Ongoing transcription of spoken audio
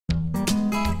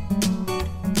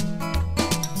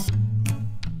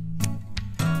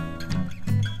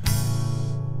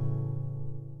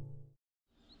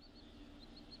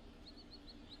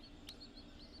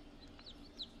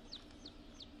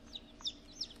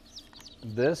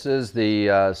This is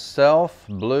the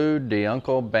self-blue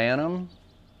Deuncle Bantam.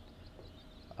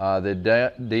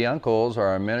 The Deuncles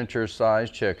are a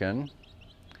miniature-sized chicken.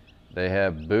 They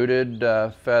have booted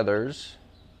feathers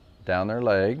down their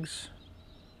legs,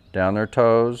 down their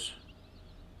toes.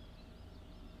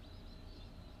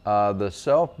 The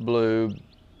self-blue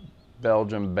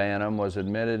Belgian Bantam was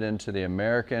admitted into the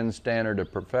American Standard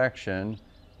of Perfection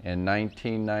in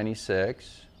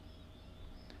 1996.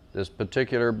 This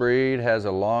particular breed has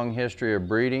a long history of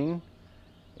breeding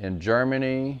in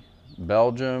Germany,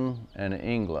 Belgium, and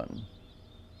England.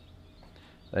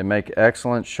 They make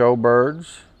excellent show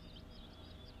birds,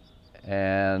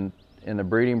 and in the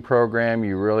breeding program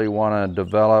you really want to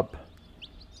develop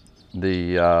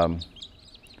the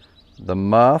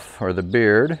muff or the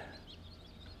beard.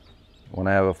 You want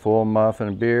to have a full muff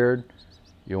and beard.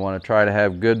 You want to try to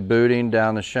have good booting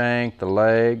down the shank, the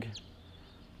leg,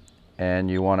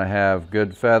 and you want to have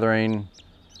good feathering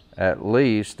at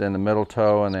least in the middle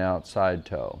toe and the outside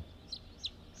toe.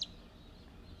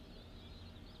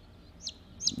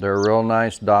 They're real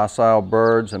nice docile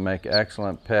birds and make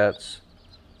excellent pets.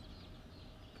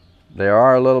 They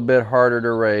are a little bit harder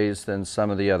to raise than some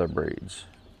of the other breeds.